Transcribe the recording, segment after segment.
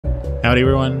Howdy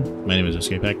everyone, my name is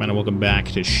skpacman and welcome back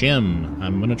to SCHiM.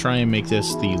 I'm going to try and make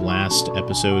this the last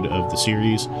episode of the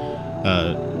series,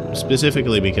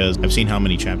 specifically because I've seen how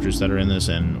many chapters that are in this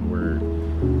and we're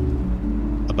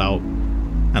about,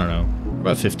 I don't know,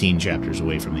 about 15 chapters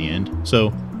away from the end.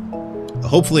 So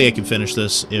hopefully I can finish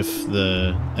this. If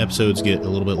the episodes get a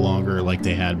little bit longer like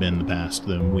they had been in the past,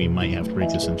 then we might have to break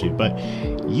this into, but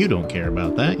you don't care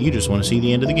about that. You just want to see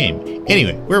the end of the game.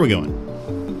 Anyway, where are we going?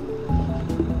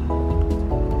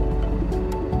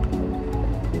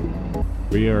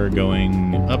 We are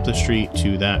going up the street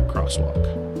to that crosswalk.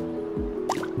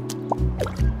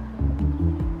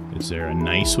 Is there a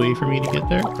nice way for me to get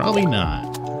there? Probably not.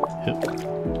 Yep.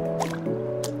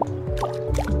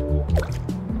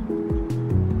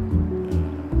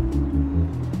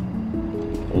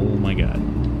 Oh my god.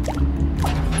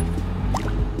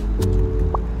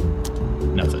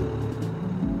 Nothing.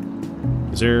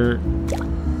 Is there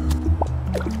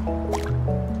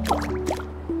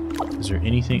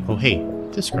anything? Oh hey.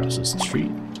 This crosses the street.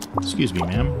 Excuse me,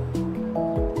 ma'am.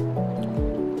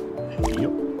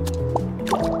 Yep.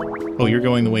 Oh, you're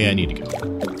going the way I need to go.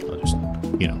 I'll just,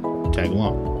 you know, tag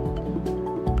along.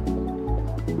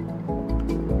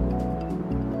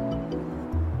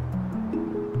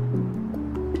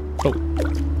 Oh,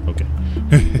 okay.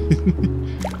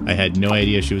 I had no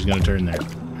idea she was going to turn there.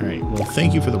 Alright, well,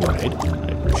 thank you for the ride. I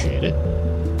appreciate it.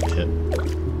 Hit.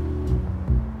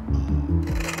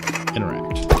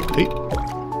 Interact. Hey.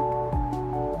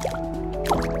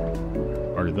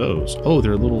 Those. Oh,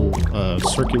 they're little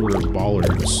circular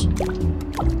bollards.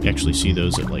 You actually see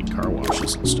those at like car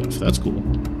washes and stuff. That's cool.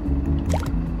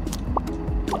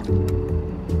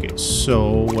 Okay,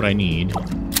 so what I need.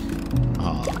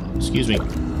 Excuse me.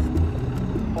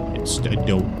 It's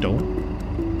don't.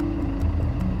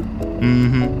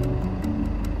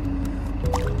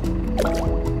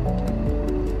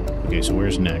 Okay, so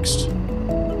where's next?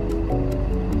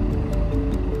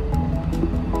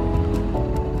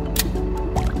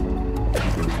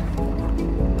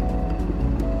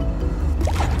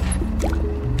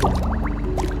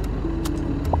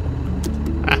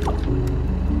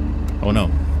 Oh no.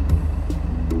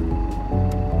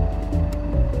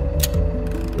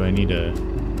 Do I need a...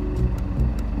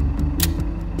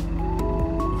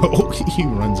 Oh, he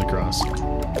runs across.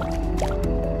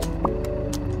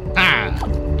 Ah!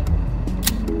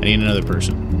 I need another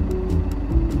person.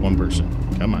 One person.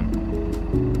 Come on.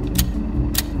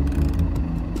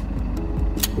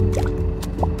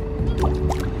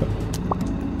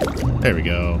 There we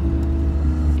go.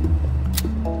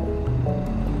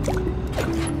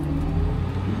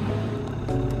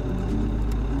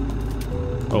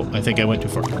 Oh, I think I went too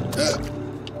far.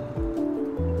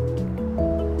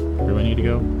 Where do I need to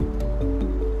go?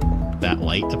 That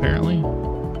light, apparently?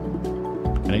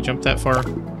 Can I jump that far?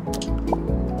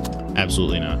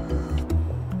 Absolutely not.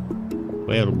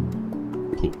 Way out of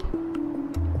poop.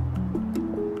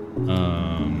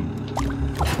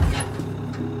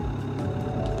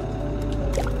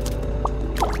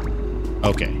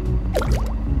 Okay.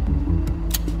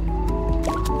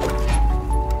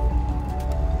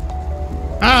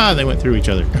 Ah, they went through each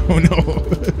other. Oh no.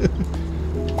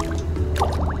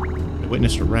 I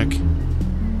witnessed a wreck.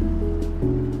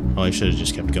 Oh, I should have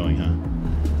just kept going, huh?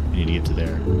 I need to get to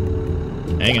there.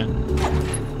 Hang on.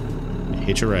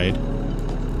 Hitch a ride.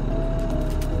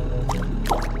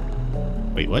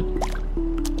 Wait, what?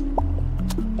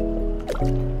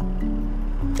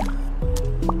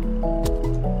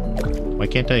 Why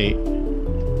can't I...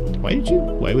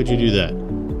 Why would you do that?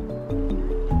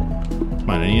 Come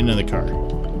on, I need another car.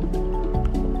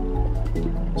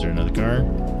 Is there another car?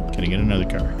 Can I get another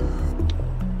car?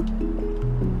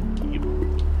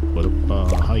 What up?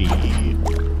 Hi.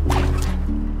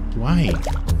 Why?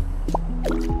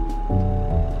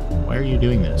 Why are you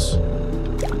doing this?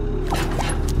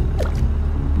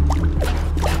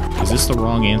 Is this the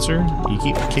wrong answer? You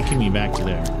keep kicking me back to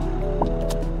there.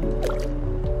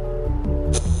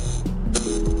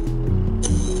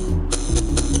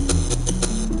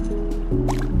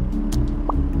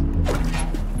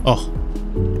 Oh.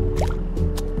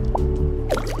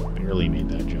 Barely made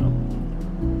that jump.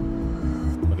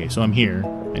 Okay, so I'm here.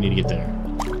 I need to get there.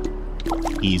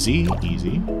 Easy,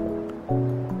 easy.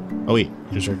 Oh wait,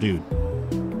 here's our dude.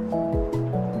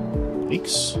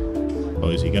 Thanks. Oh,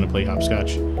 is he gonna play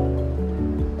hopscotch?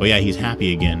 Oh yeah, he's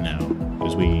happy again now.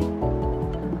 Because we...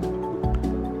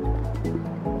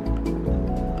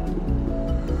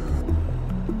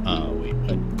 wait,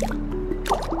 what?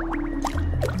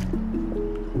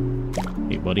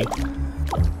 Hey, buddy.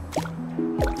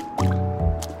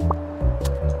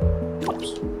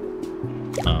 Oops.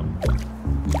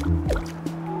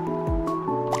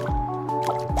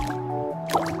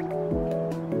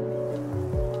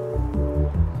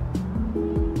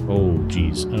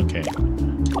 Jeez, okay.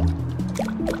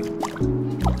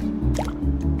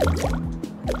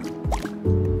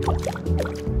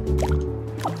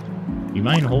 You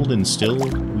mind holding still?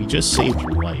 We just saved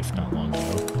your life not long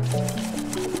ago.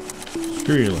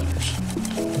 Screw your letters.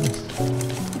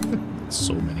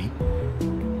 So many.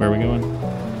 Where are we going?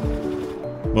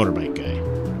 Motorbike guy.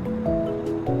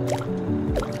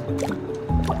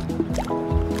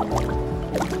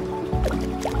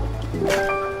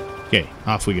 Okay,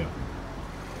 off we go.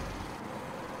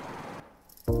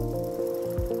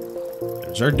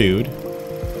 There's our dude.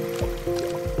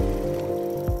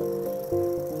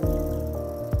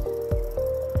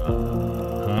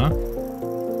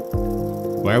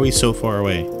 Why are we so far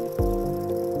away?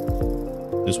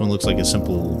 This one looks like a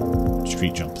simple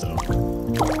street jump, though.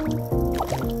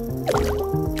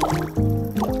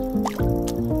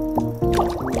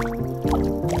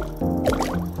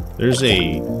 There's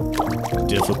a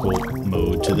difficult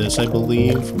mode to this, I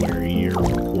believe, where you're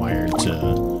required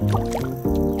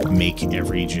to make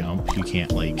every jump. You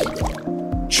can't, like,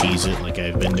 cheese it like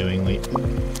I've been doing lately.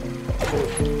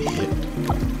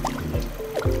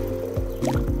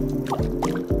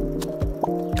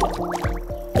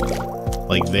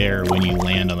 Like there, when you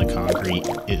land on the concrete,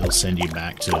 it'll send you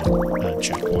back to a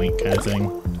checkpoint kind of thing.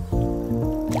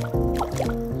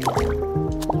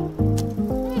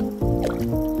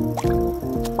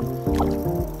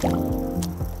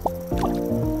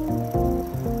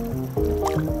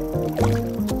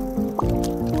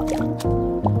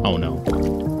 Oh no.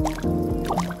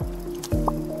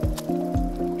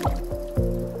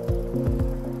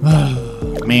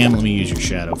 Ma'am, let me use your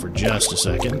shadow for just a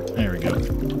second. There we go.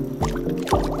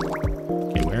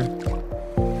 Okay, where?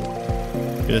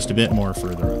 Just a bit more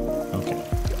further up. Okay.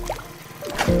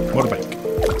 Motorbike.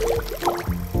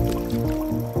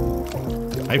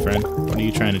 Hi, friend. What are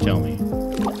you trying to tell me?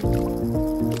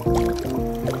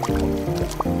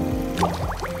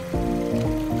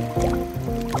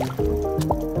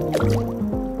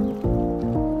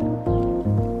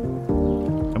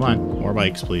 Come on, more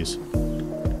bikes, please.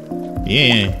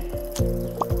 Yeah.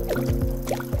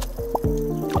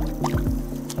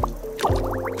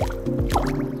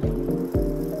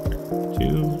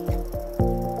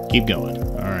 Keep going.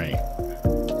 All right.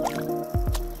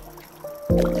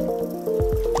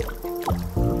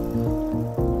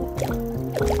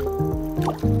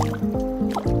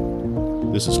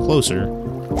 This is closer.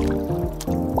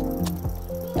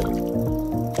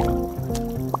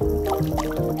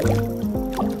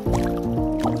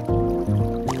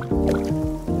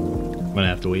 I'm gonna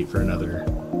have to wait for another.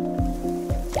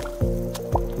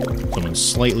 Someone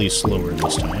slightly slower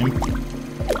this time.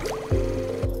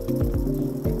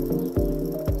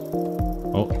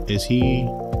 Is he...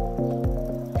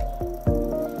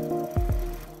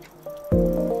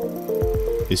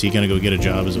 Is he gonna go get a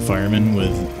job as a fireman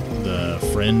with the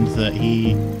friend that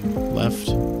he left?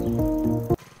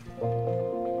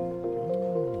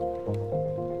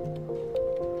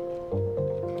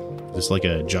 Is this like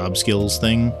a job skills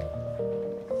thing?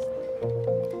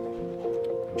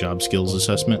 Job skills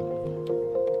assessment?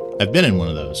 I've been in one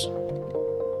of those.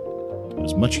 I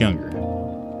was much younger.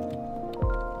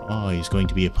 Oh, he's going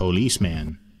to be a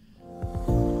policeman.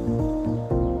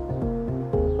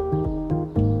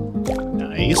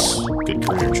 Nice. Good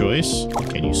career choice.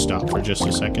 Can you stop for just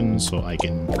a second so I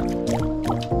can...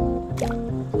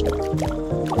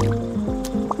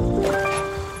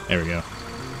 There we go.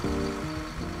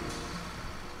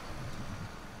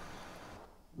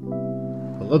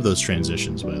 I love those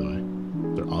transitions, by the way.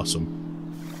 They're awesome.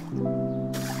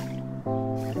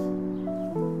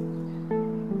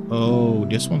 Oh,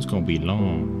 this one's gonna be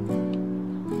long.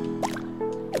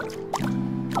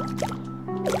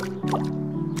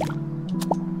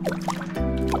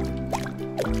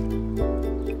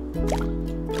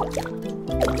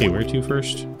 Okay, where to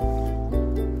first?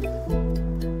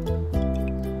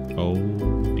 Oh,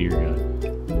 dear God.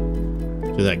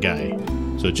 To that guy.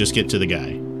 So just get to the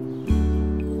guy.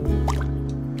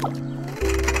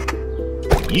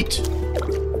 Yeet.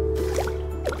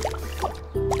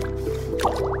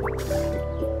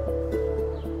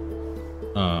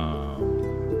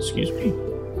 Excuse me?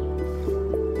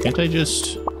 Can't I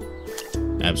just...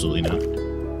 Absolutely not.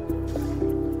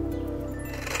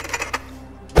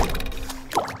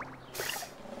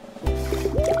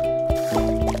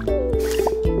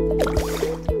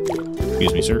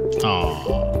 Excuse me, sir. Aww.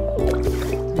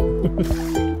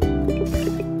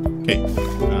 Okay.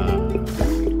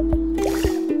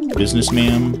 Business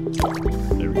ma'am.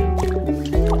 There we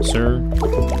go. Sir.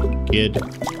 Kid.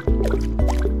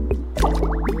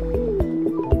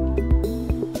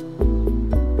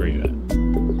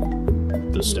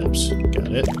 those steps.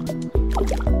 Got it.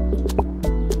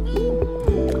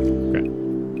 Crap.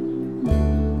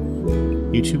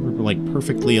 You two were like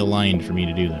perfectly aligned for me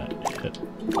to do that. Shit.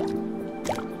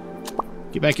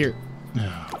 Get back here.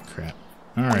 Oh, crap.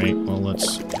 Alright, well,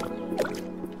 let's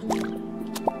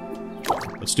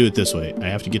do it this way. I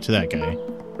have to get to that guy.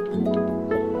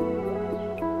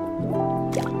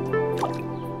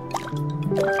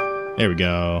 There we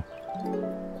go.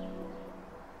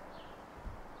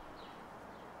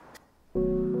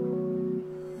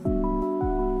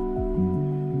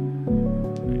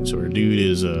 Alright, so our dude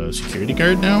is a security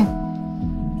guard now?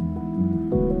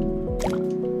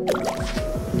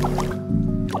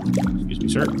 Excuse me,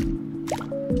 sir.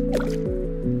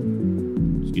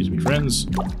 Excuse me, friends.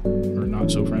 Or not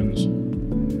so friends.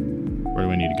 Where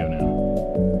do I need to go now?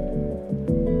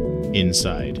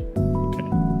 Inside. Okay.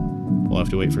 We'll have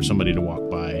to wait for somebody to walk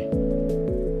by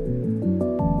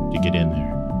to get in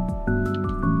there.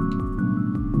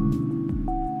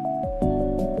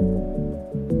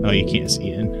 Oh, you can't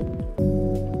see in.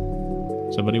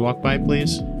 Somebody walk by,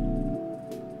 please.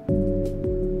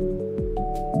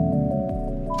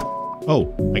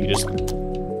 Oh, I can just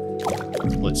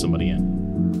let somebody in.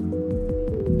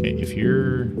 Okay, if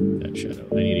you're that shadow,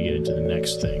 I need to get into the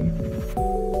next thing.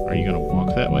 Are you gonna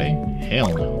walk that way?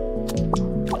 Hell no.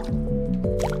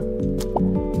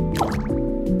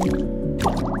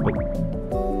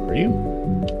 Oh. Are you?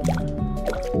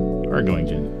 You are going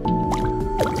to.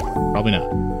 Probably not.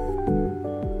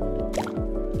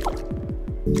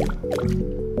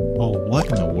 Oh, what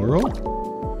in the world?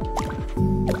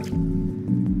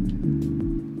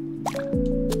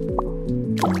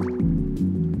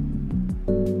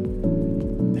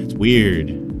 That's weird.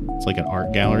 It's like an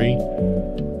art gallery.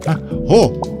 Ah,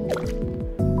 oh!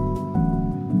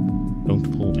 Don't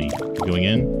pull me. You going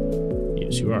in?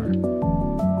 Yes, you are.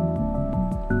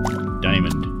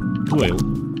 Diamond. Oil.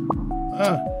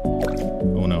 Ah!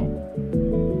 Oh no.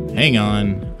 Hang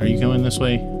on. Are you going this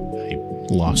way? I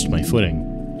lost my footing.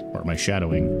 Or my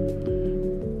shadowing.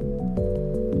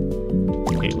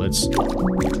 Okay, let's...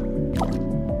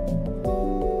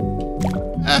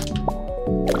 Ah!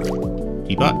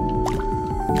 Teapot.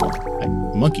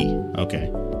 Monkey. Okay.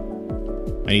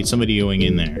 I need somebody going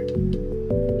in there.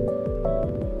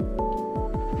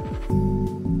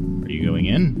 Are you going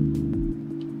in?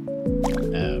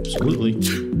 Absolutely.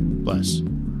 Bless.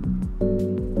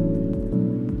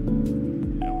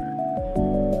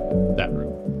 That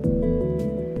room.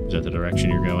 Is that the direction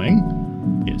you're going?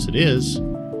 Yes, it is.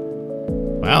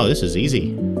 Wow, this is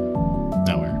easy.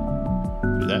 Now where?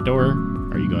 Through that door?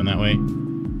 Are you going that way?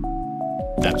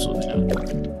 Absolutely not.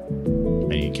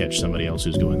 I need to catch somebody else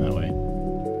who's going that way.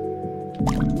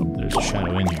 Oh, there's a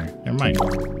shadow in here. Never mind.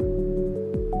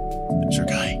 There's our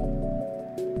guy.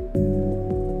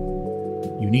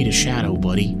 You need a shadow,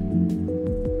 buddy.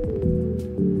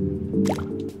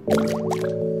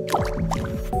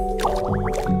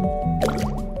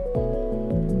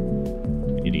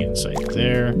 Inside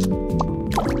there.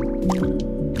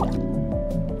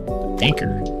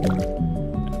 Anchor. And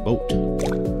a boat.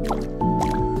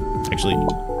 Actually,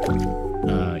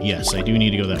 yes, I do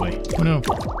need to go that way. Oh no.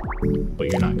 But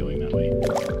you're not going that way.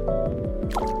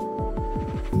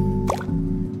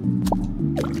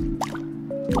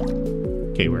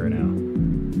 Okay, where now?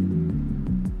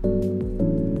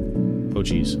 Oh,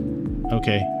 jeez.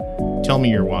 Okay. Tell me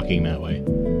you're walking that way.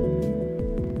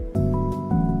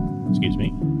 Excuse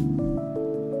me.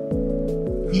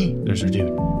 There's our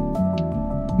dude.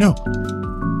 No!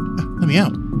 Let me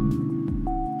out.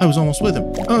 I was almost with him.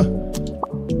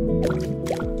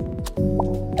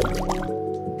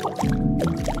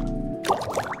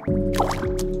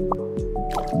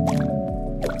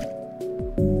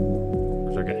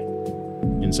 Where's our guy?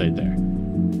 Inside there.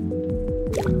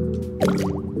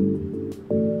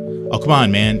 Oh, come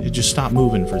on, man. Just stop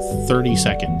moving for 30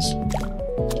 seconds.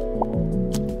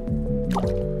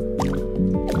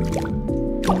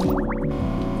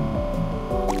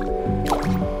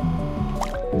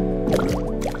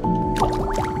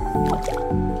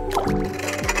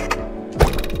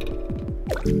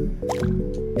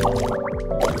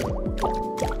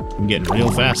 I'm getting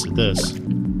real fast at this.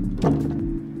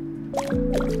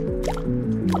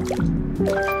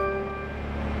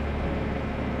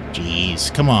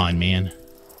 Jeez, come on, man.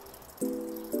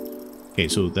 Okay,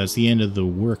 so that's the end of the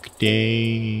work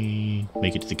day.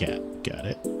 Make it to the cat. Got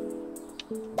it.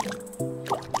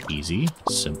 Easy,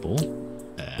 simple.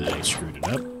 I screwed it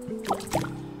up.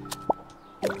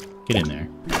 Get in there.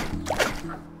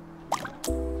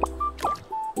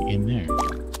 Get in there.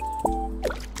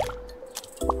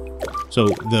 So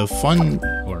the fun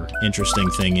or interesting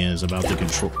thing is about the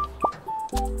control.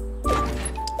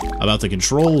 about the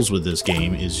controls with this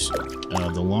game is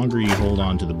the longer you hold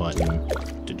on to the button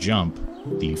to jump,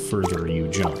 the further you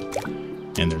jump.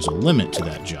 And there's a limit to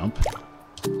that jump.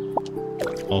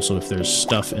 Also, if there's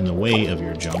stuff in the way of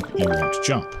your jump, you won't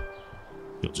jump.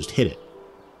 You'll just hit it.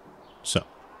 So.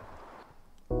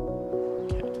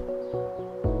 Okay.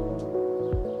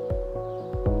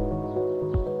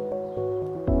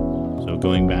 So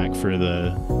going back for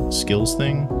the skills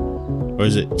thing, or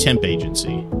is it temp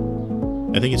agency?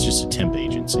 I think it's just a temp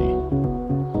agency.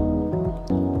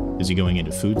 Is he going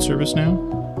into food service now?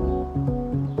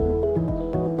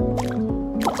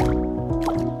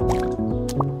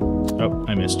 Oh,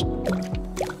 I missed.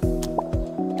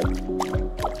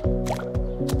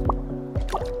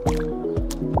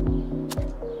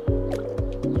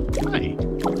 Hi.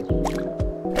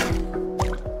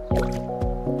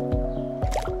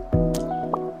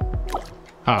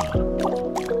 Ah.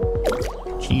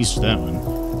 Jeez, that one.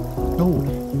 No,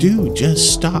 dude,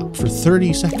 just stop for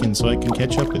 30 seconds so I can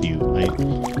catch up with you. I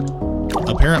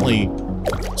apparently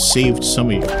saved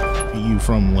some of you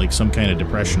from, like, some kind of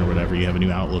depression or whatever. You have a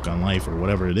new outlook on life or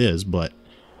whatever it is, but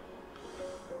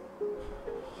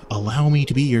allow me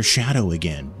to be your shadow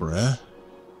again, bruh.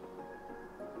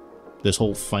 This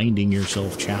whole finding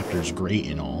yourself chapter's great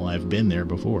and all. I've been there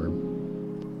before.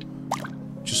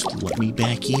 Just let me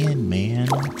back in, man.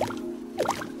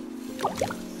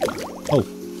 Oh.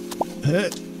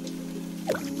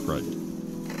 Crud.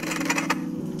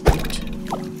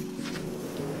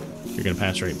 You're gonna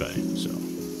pass right by, so.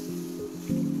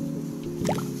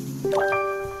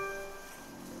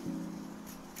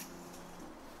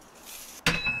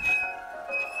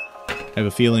 I have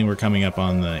a feeling we're coming up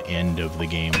on the end of the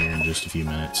game here in just a few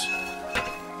minutes.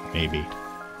 Maybe.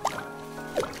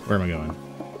 Where am I going?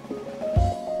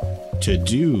 To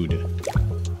dude.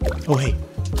 Oh, hey.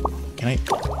 Can I...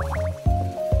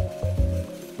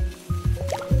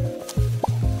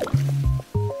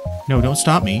 No, don't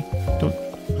stop me. Don't...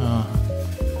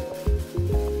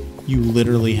 You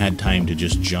literally had time to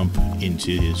just jump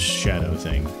into his shadow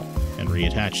thing and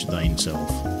reattach thine self.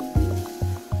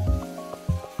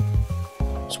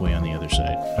 It's way on the other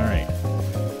side. Alright.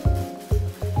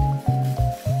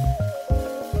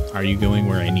 Are you going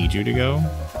where I need you to go?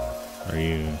 Are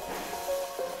you...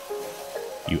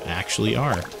 You actually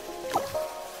are.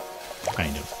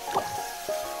 Kind of.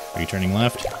 Are you turning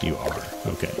left? You are.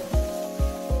 Okay.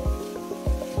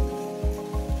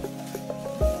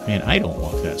 Man, I don't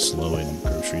walk that slow in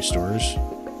grocery stores.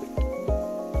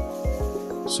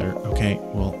 Sir, okay,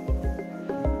 well...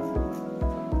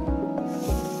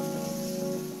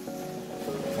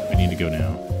 I need to go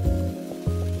now.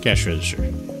 Cash register.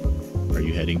 Are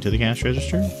you heading to the cash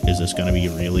register? Is this gonna be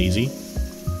real easy?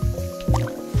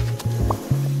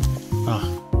 Ah.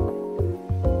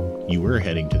 You were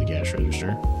heading to the cash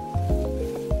register.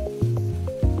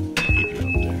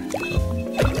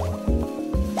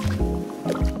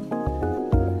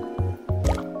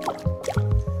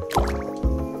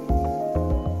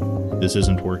 This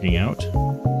isn't working out.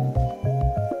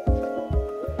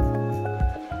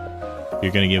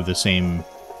 You're gonna give the same...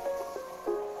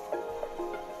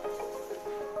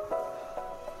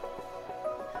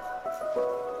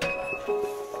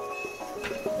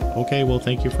 Okay, well,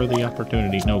 thank you for the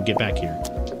opportunity. No, get back here.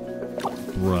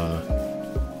 Bruh.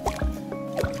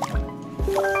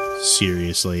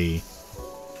 Seriously.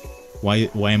 Why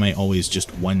am I always just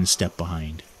one step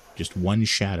behind? Just one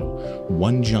shadow,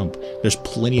 one jump. There's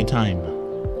plenty of time.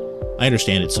 I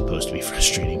understand it's supposed to be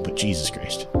frustrating, but Jesus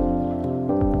Christ.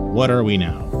 What are we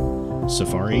now?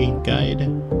 Safari guide?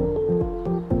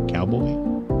 Cowboy?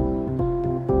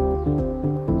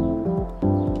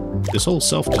 This whole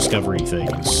self-discovery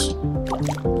thing is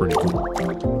pretty cool.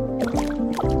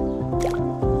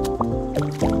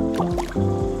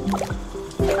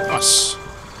 Us.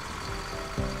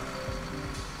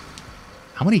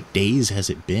 How many days has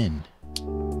it been?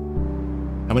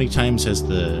 How many times has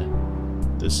the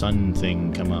sun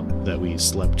thing come up that we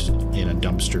slept in a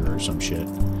dumpster or some shit?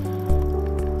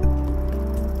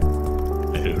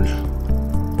 I don't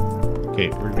know. Okay,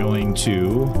 we're going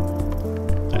to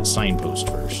that signpost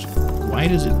first. Why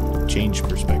does it change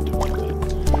perspective like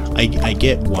that? I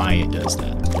get why it does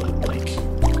that, but like...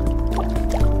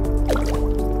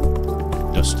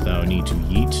 Dost thou need to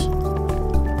eat?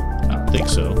 I don't think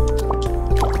so.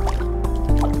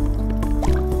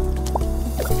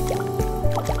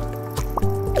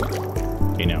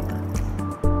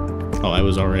 Oh, I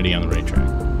was already on the right track.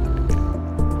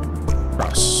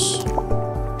 Cross.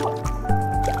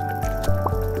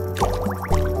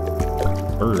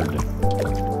 Bird.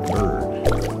 Bird.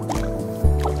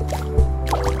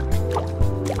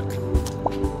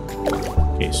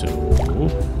 Okay, so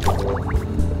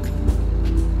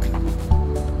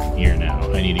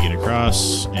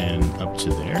then up to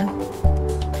there.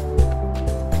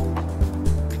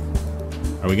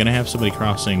 Are we going to have somebody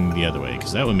crossing the other way?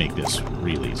 Because that would make this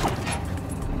real easy.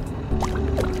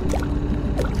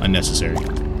 Unnecessary.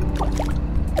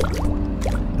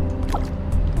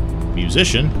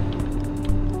 Musician.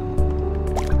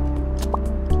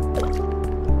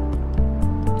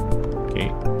 Okay,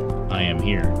 I am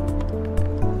here.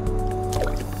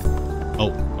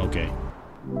 Oh, okay.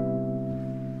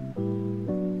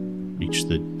 Reach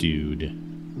the dude.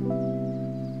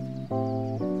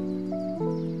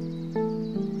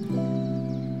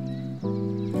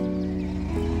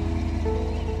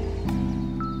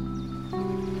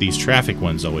 These traffic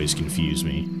ones always confuse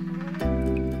me.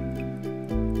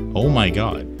 Oh my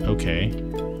god, okay.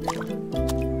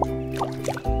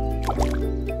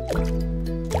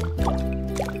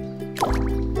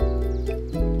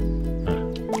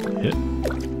 Hit.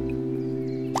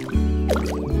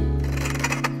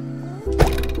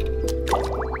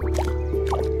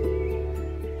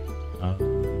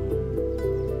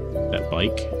 That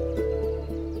bike.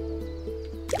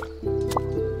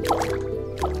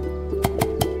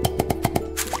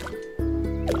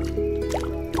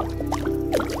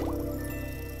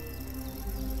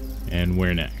 And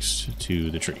where next? To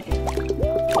the tree.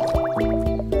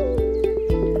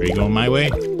 Are you going my way?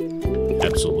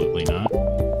 Absolutely not.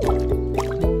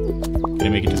 Can I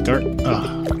make it to the car?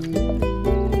 Ah.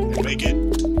 Can I make it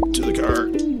to the car?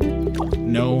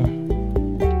 No.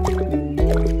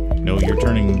 No, you're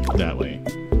turning that way.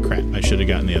 Crap, I should have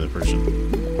gotten the other person.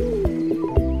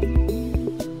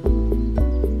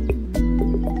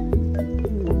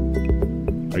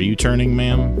 Are you turning,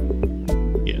 ma'am?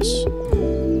 Yes.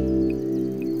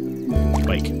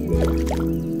 Bike.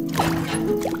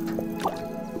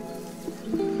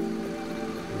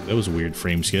 That was a weird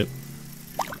frame skip.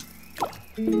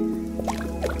 And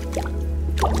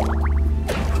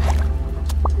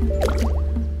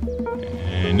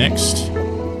next,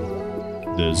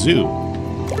 the zoo.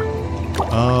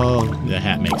 Oh, the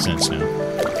hat makes sense now.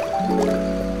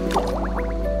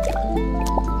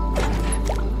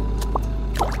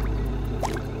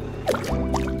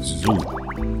 Zoo.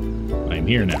 I'm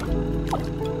here now.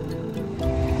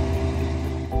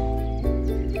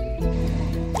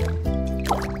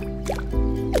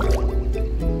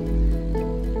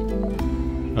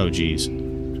 Oh, geez.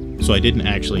 So I didn't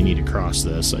actually need to cross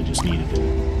this, I just needed to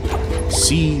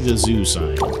see the zoo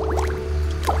sign.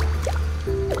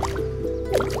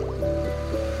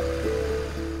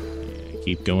 Yeah,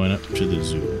 keep going up to the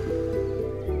zoo.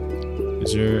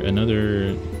 Is there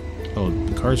another... Oh,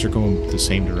 the cars are going the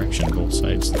same direction, both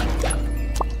sides.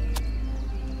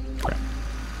 Crap.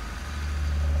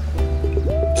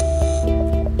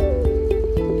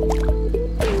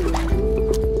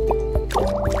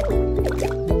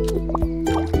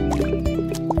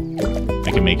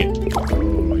 I can make it.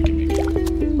 Oh, I can make it.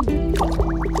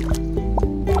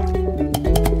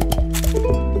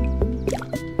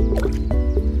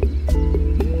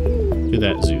 To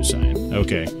that zoo sign.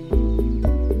 Okay.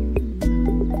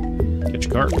 Get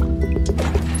your car.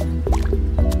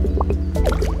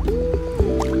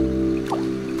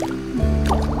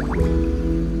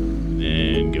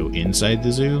 Then go inside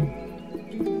the zoo?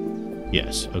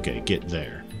 Yes. Okay, get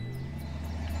there.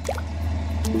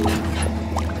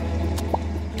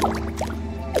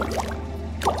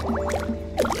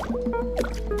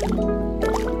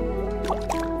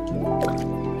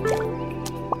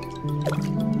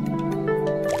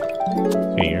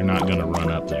 Okay, you're not gonna run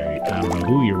up there. I don't know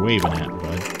who you're waving at, bud.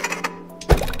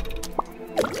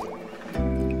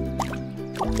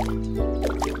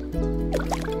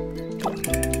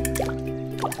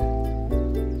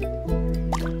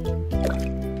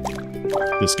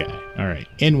 This guy. Alright,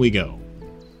 in we go.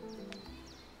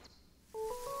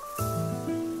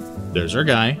 There's our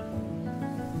guy.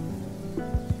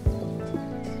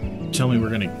 Tell me we're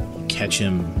gonna catch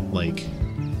him, like,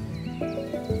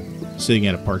 sitting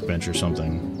at a park bench or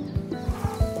something.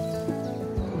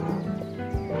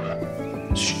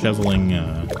 Shoveling,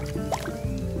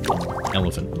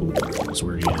 elephant poop is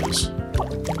where he is.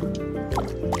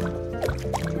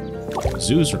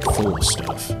 Zoos are full of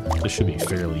stuff. This should be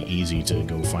fairly easy to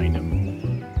go find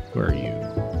him. Where are you?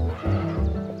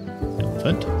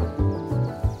 Elephant?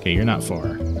 Okay, you're not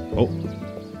far. Oh.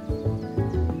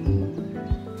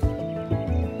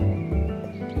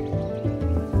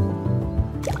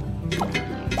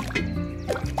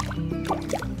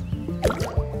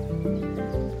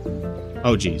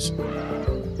 Oh, geez.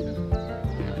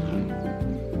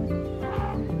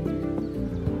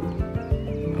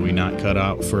 Are we not cut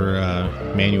out for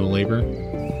manual labor?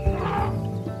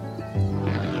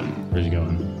 Where's he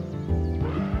going?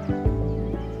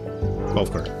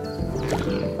 Golf cart.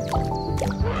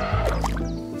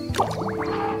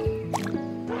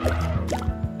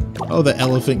 Oh, the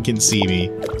elephant can see me.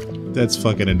 That's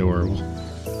fucking adorable.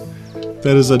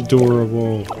 That is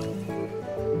adorable.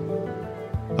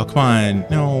 Oh, come on.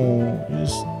 No.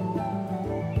 Just...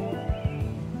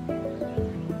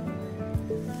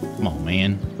 Come on,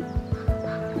 man.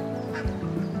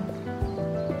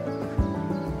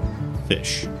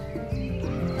 Fish.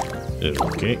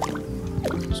 Okay.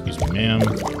 Excuse me, ma'am.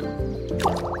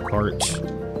 Cart.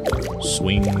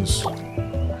 Swings.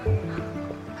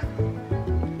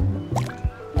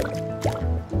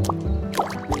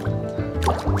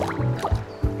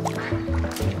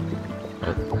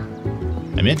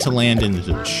 I meant to land into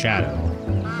the shadow.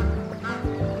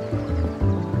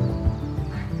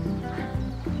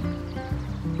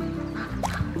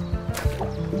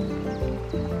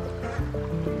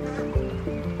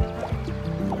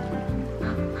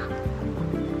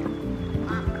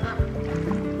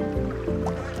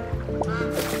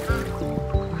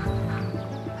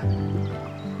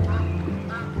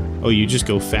 Oh, you just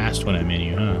go fast when I'm in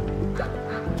you, huh?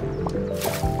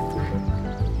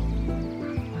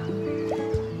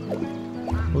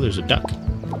 Oh, there's a duck.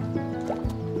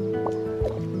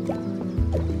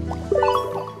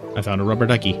 I found a rubber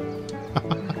ducky.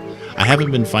 I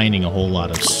haven't been finding a whole lot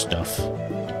of stuff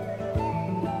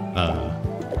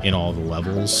in all the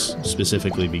levels,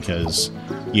 specifically because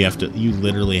you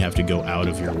literally have to go out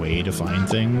of your way to find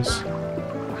things.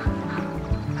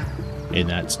 And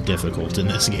that's difficult in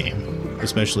this game,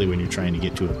 especially when you're trying to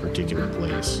get to a particular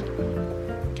place.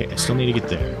 Okay, I still need to get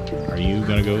there. Are you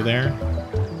gonna go there?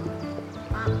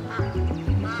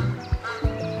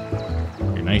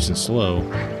 You're nice and slow.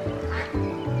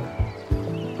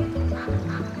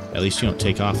 At least you don't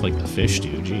take off like the fish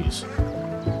do, jeez.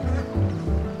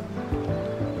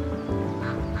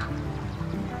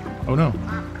 Oh no.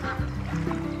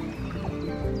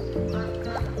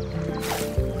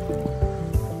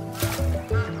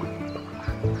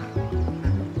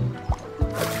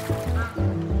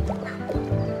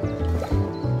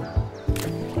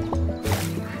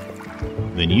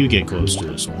 Then you get close to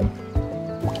this one.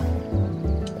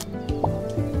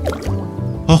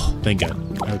 Oh, thank God.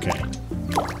 Okay.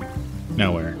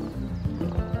 Now where?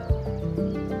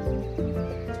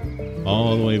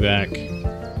 All the way back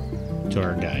to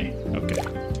our guy. Okay.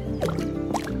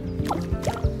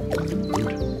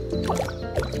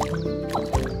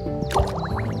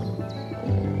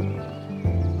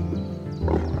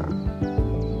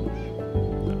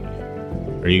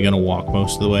 Are you gonna walk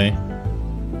most of the way?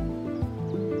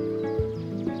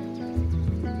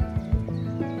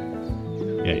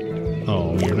 Yeah.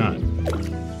 Oh, you're not.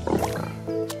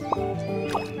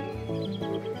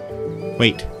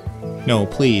 Wait. No,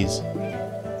 please.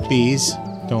 Please,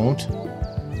 don't.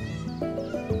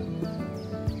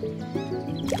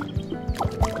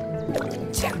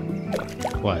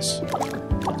 Plus.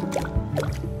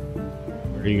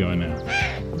 Where are you going now?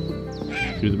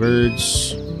 Through the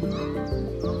birds.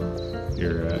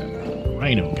 You're a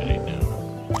rhino guide now.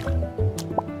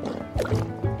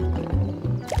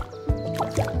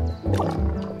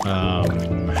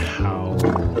 How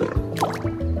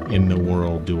in the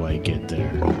world do I get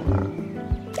there?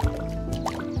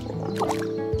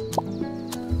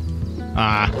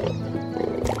 Ah.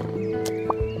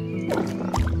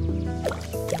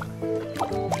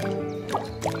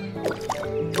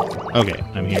 Okay,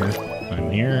 I'm here.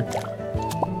 I'm here.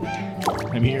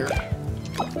 I'm here.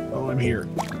 Oh, I'm here.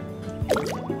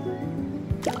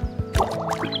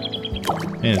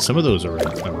 Man, some of those are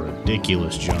a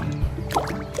ridiculous jump.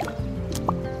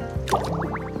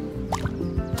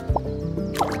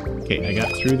 Okay, I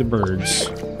got through the birds.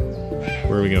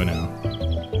 Where do we go now?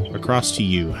 Across to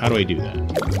you. How do I do that?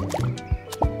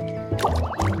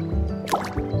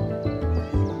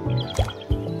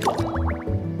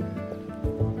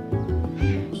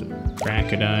 So,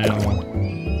 crocodile.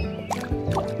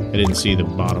 I didn't see the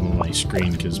bottom of my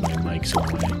screen because my mic's in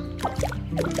the way.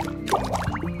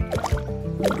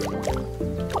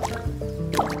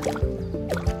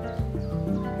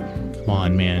 Come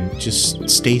on, man. Just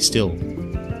stay still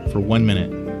for 1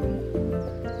 minute.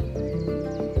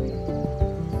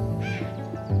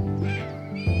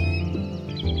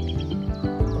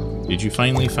 Did you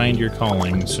finally find your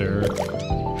calling, sir?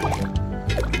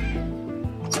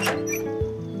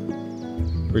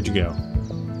 Where'd you go?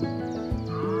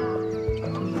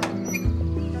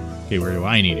 Okay, where do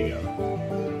I need to go?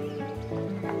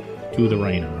 To the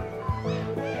rhino.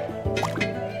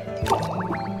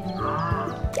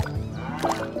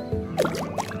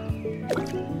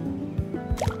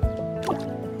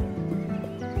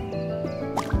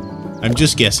 I'm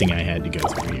just guessing I had to go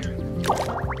through here.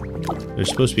 There's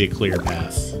supposed to be a clear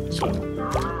path, so...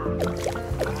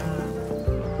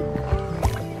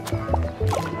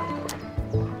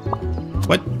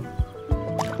 What?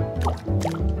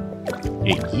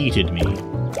 It yeeted me.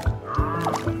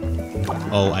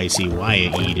 Oh, I see why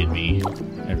it yeeted me.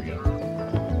 There we go.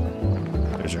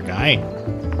 There's our guy.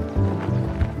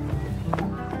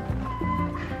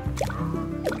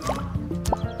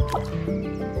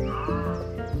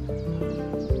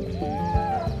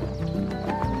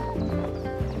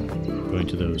 Going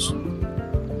to those.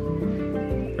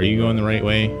 Are you going the right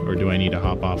way, or do I need to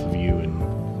hop off of you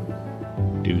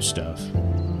and do stuff?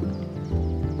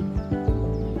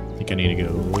 I think I need to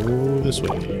go this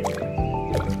way.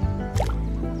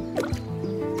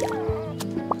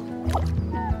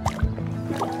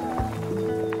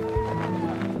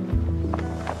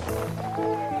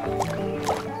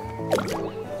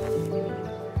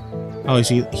 Oh,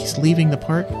 he's leaving the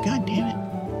park? God damn it.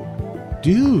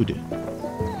 Dude.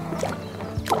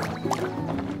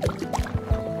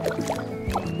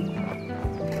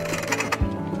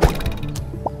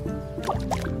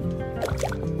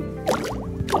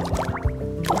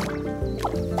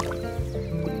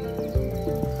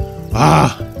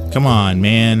 Ah, come on,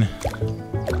 man.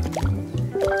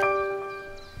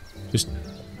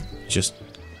 Just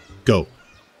go.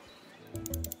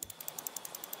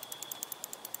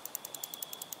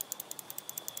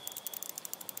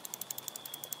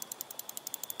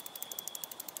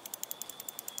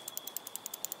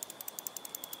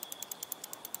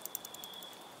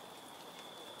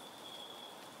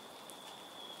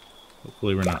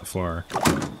 Hopefully we're not far.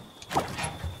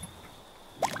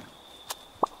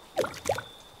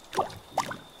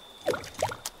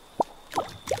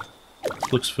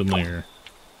 Looks familiar.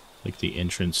 Like the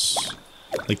entrance,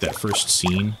 like that first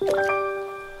scene. Let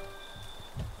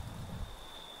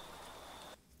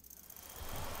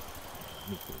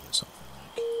me pull this off.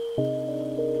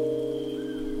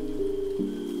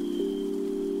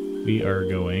 We are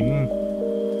going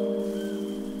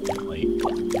light.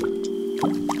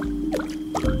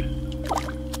 Bird.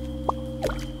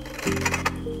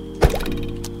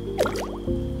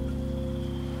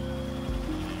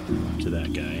 To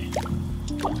that guy.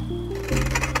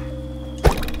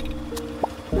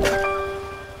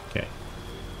 Okay.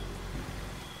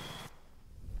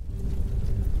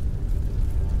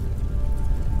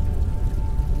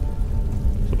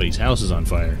 Somebody's house is on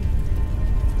fire.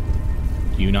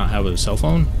 Do you not have a cell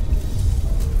phone?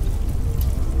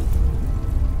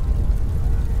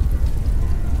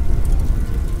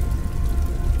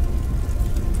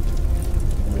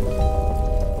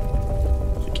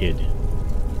 It's a kid.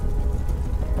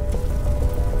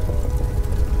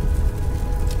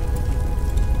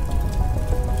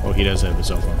 Oh, he does have a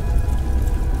cell phone.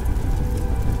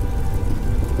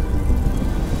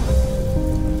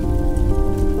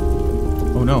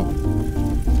 Oh no.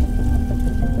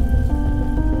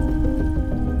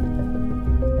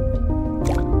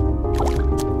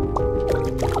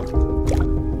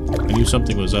 I knew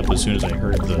something was up as soon as I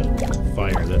heard the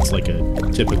fire. That's like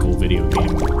a typical video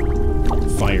game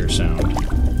fire sound.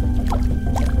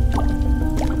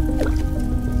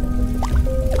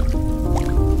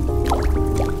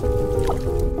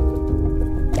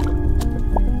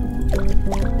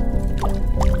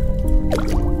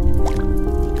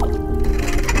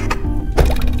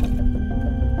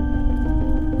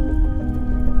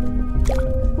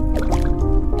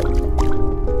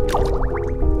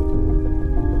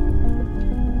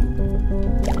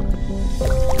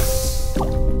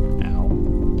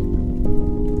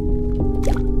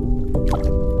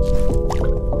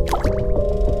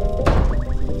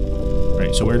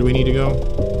 So where do we need to go?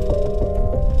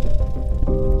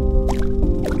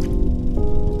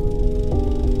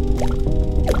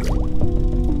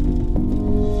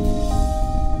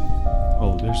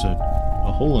 Oh, there's a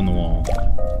hole in the wall.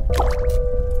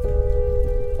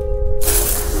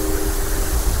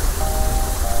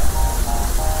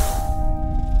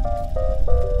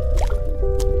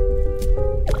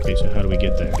 Okay, so how do we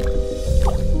get there?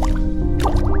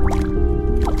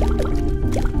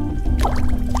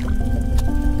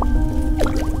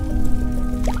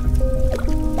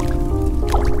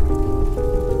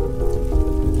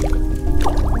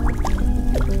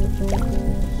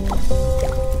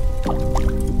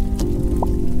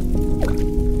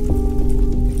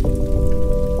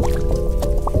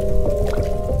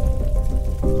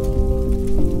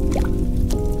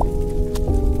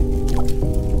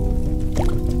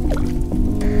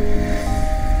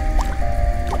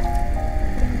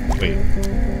 Wait,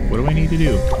 what do I need to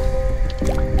do?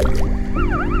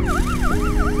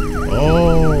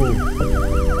 Oh!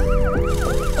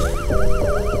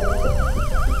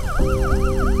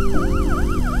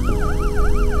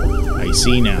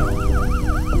 see now.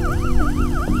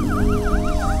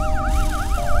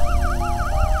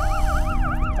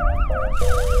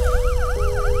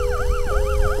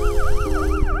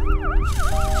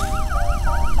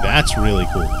 That's really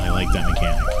cool. I like that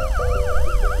mechanic.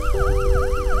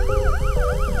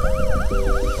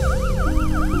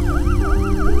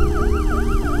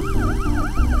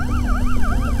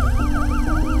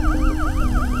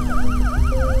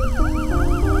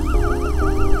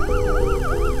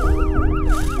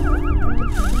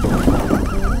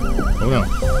 Oh no.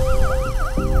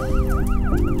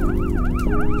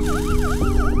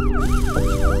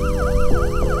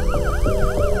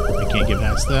 I can't get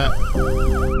past that.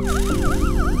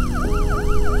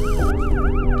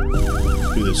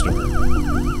 Through this door.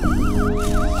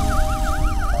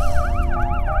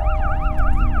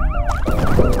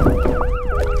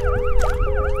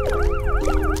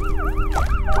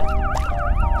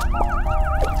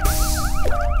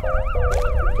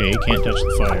 Okay, can't touch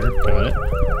the fire. Got it.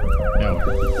 Now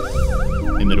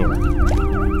we're in the door.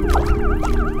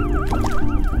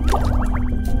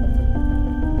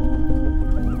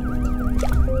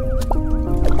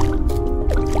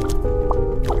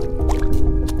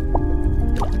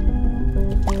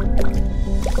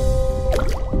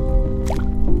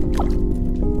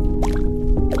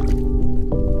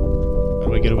 How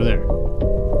do I get over there?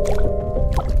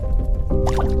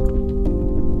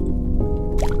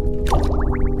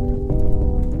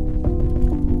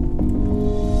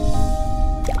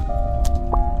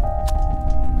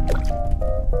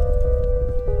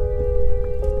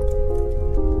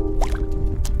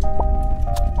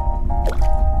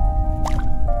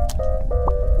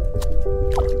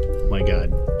 My God.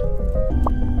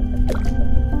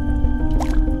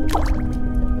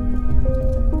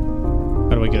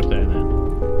 How do I get up there then?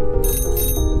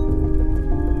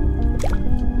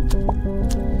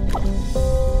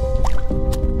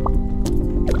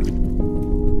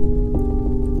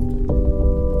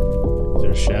 Is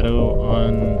there a shadow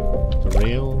on the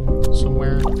rail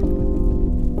somewhere?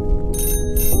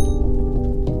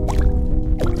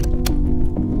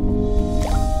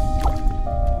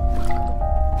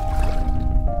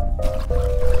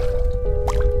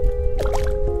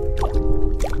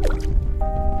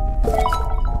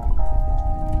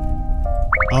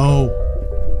 Oh.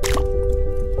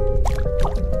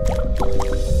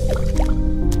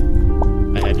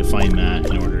 I had to find that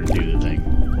in order to do the thing.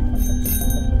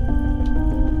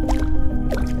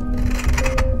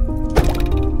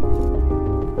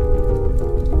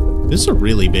 This is a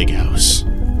really big house.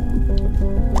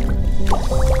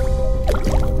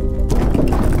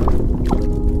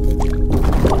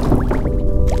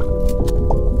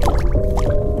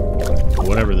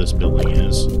 Whatever this building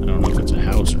is, I don't know if it's a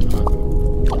house or not.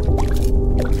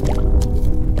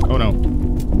 Oh no.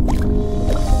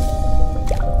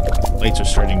 Lights are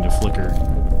starting to flicker.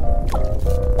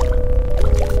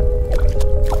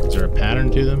 Is there a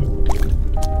pattern to them?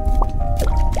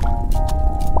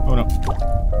 Oh no.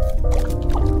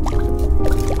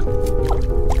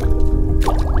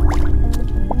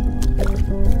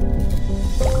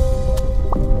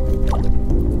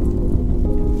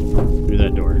 Through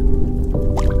that door.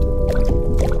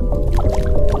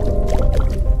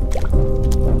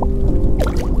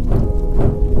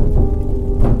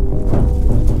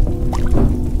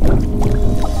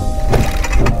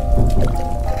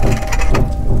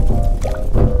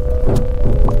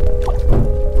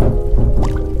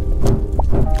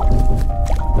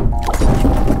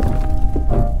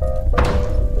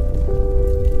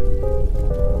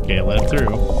 Okay, I let him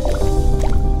through.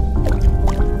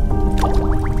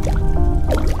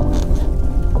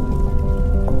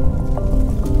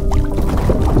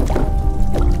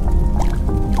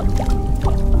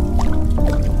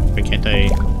 Why can't I...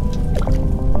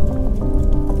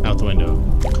 out the window?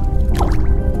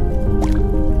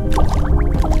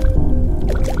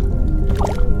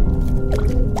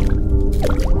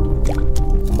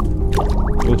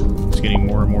 Oh, it's getting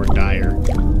more and more dire.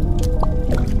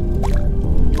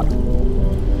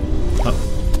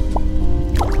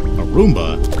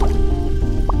 Roomba.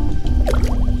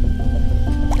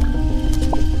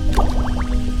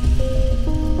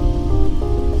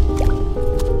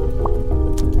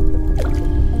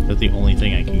 Is that the only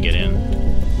thing I can get in?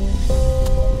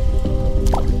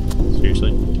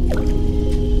 Seriously?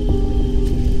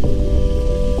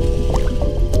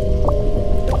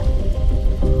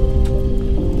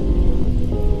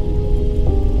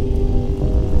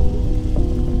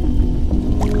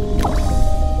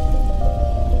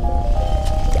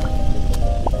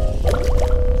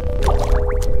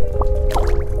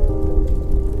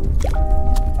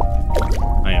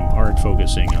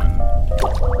 Focusing on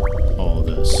all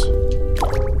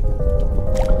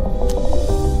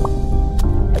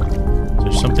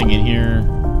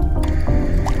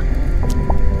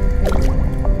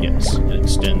and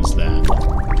extends that.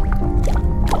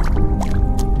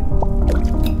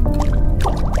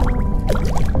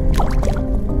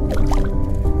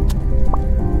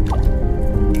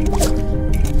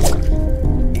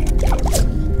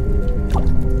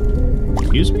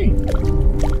 Excuse me?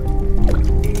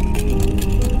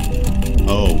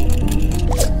 Oh.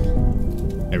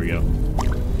 There we go.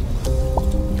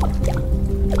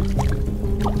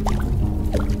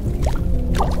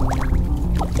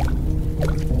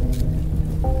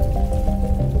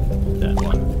 That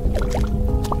one.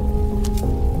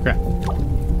 Crap.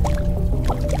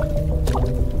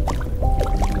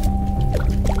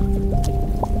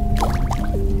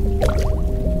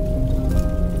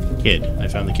 Kid. I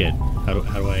found the kid. How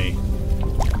do I...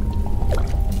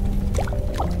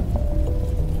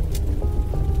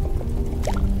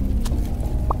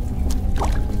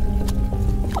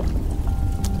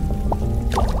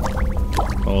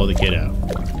 Follow the kid out.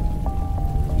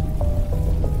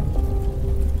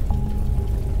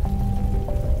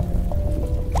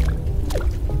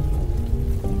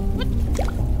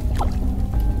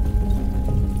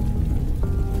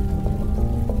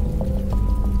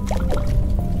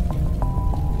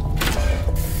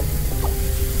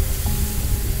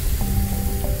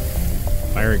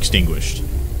 Fire extinguished.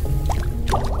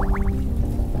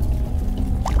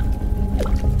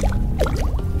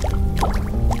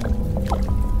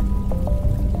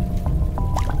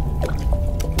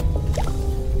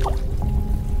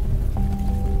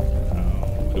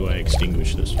 How do I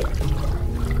extinguish this one?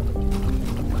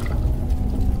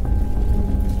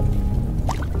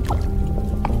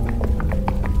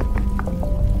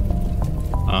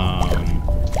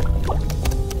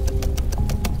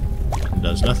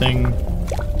 Does nothing.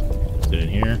 Is it in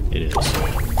here? It is.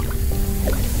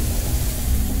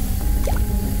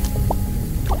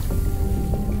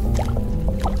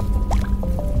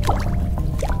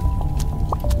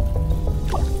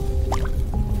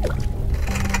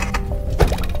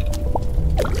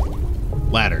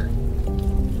 Ladder.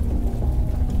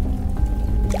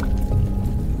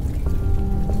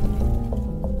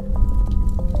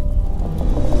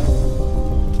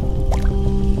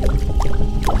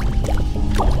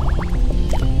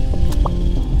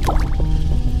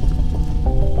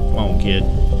 Come on, kid.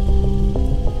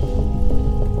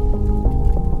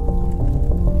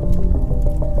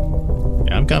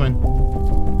 Yeah, I'm coming.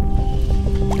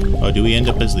 Oh, do we end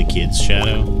up as the kid's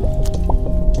shadow?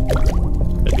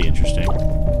 That'd be interesting.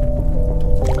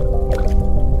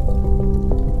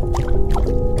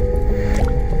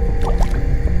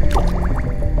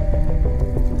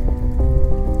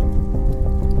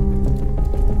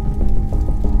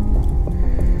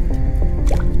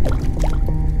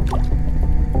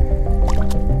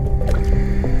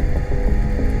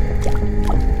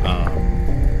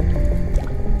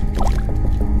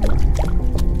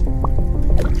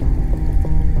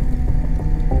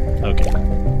 Okay.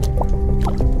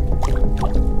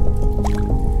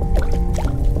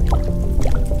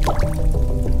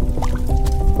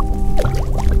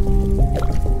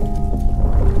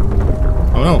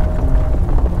 Oh no!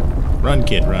 Run,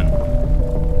 kid, run.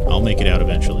 I'll make it out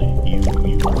eventually. You.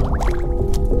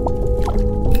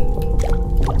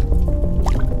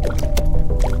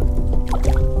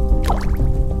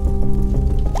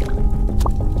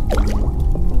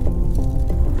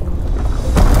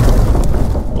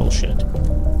 Bullshit.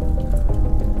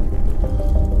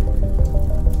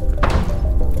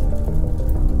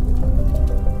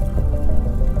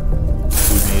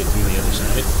 We made it through the other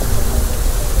side.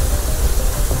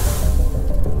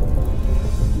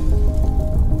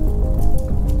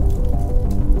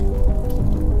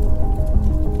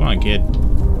 Come on, kid.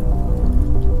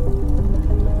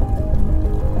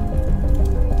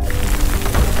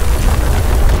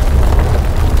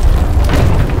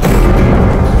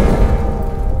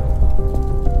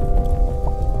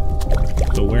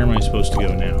 So where am I supposed to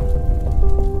go now?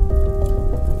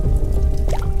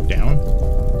 Down?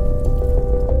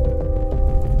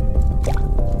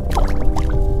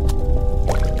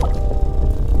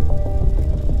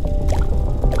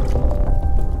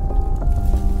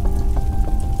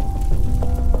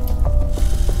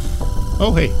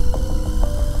 Oh, hey.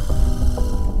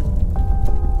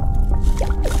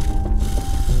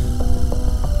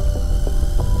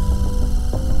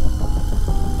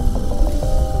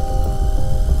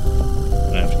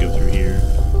 I have to go through here.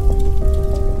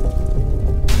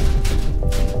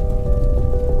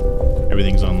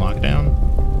 Everything's on lockdown.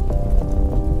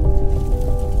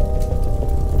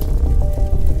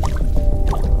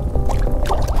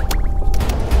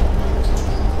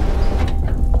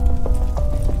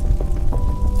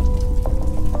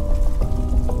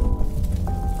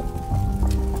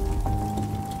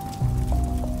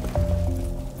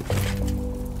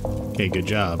 Okay, good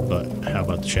job, but how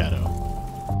about the shadow?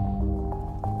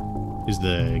 Is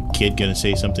the kid gonna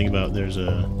say something about there's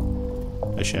a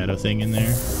shadow thing in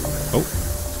there? Oh.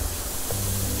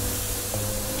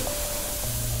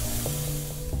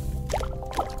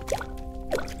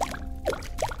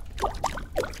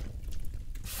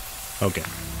 Okay.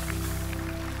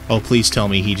 Oh, please tell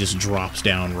me he just drops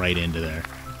down right into there.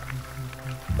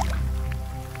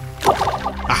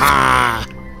 Aha!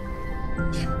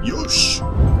 Yosh!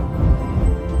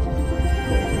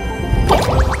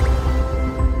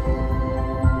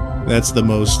 That's the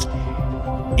most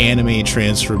anime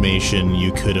transformation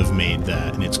you could have made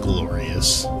that, and it's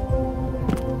glorious.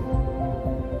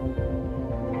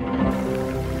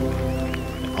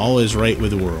 All is right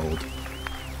with the world.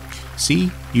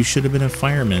 See, you should have been a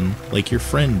fireman like your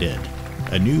friend did.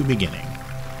 A new beginning.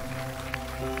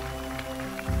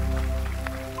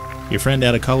 Your friend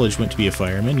out of college went to be a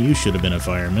fireman. You should have been a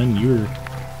fireman. You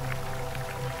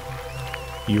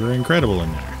were incredible in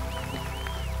there.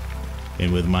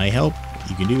 And with my help,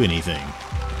 you can do anything.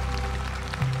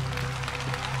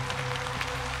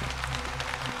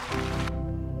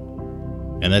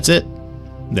 And that's it.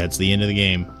 That's the end of the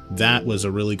game. That was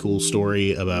a really cool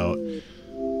story about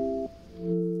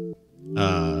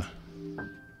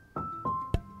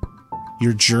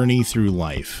your journey through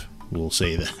life. We'll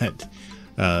say that.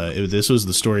 This was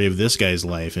the story of this guy's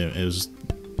life. It was,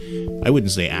 I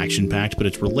wouldn't say action-packed, but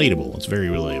it's relatable. It's very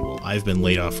relatable. I've been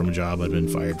laid off from a job. I've been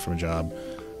fired from a job.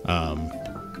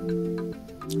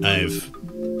 I've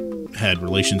had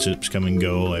relationships come and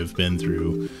go. I've been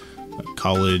through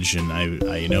college, and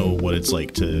I know what it's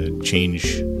like to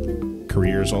change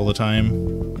careers all the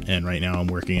time. And right now I'm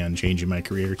working on changing my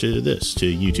career to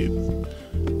YouTube.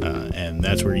 And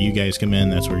that's where you guys come in.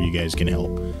 That's where you guys can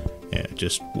help.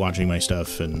 Just watching my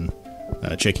stuff and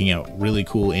checking out really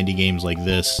cool indie games like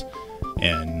this,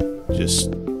 and just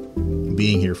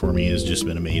being here for me has just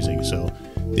been amazing. So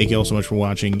thank you all so much for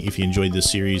watching. If you enjoyed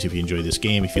this series, if you enjoyed this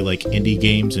game, if you like indie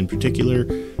games in particular,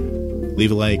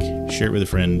 leave a like, share it with a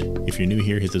friend. If you're new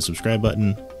here, hit the subscribe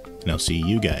button, and I'll see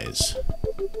you guys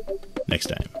next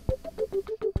time.